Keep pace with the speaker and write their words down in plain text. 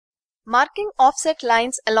Marking offset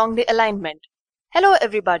lines along the alignment. Hello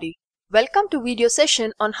everybody. Welcome to video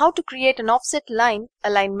session on how to create an offset line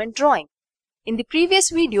alignment drawing. In the previous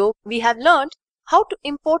video, we have learned how to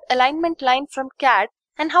import alignment line from CADD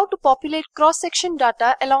and how to populate cross-section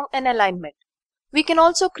data along an alignment. We can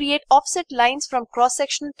also create offset lines from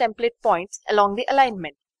cross-sectional template points along the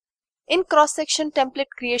alignment. In cross-section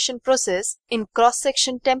template creation process, in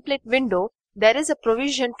cross-section template window, there is a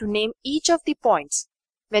provision to name each of the points.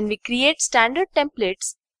 When we create standard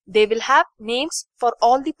templates, they will have names for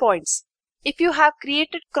all the points. If you have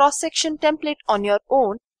created cross-section template on your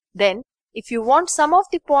own, then if you want some of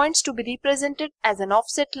the points to be represented as an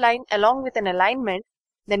offset line along with an alignment,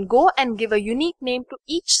 then go and give a unique name to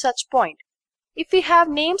each such point. If we have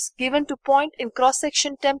names given to point in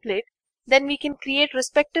cross-section template, then we can create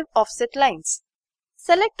respective offset lines.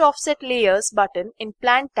 Select Offset Layers button in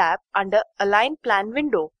Plan tab under Align Plan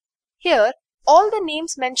window. Here, all the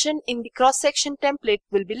names mentioned in the cross-section template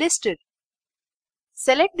will be listed.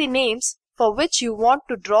 Select the names for which you want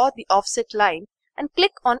to draw the offset line and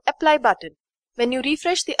click on Apply button. When you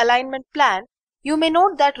refresh the alignment plan, you may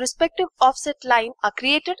note that respective offset line are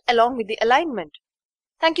created along with the alignment.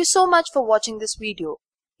 Thank you so much for watching this video.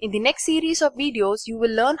 In the next series of videos, you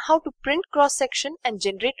will learn how to print cross-section and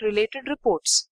generate related reports.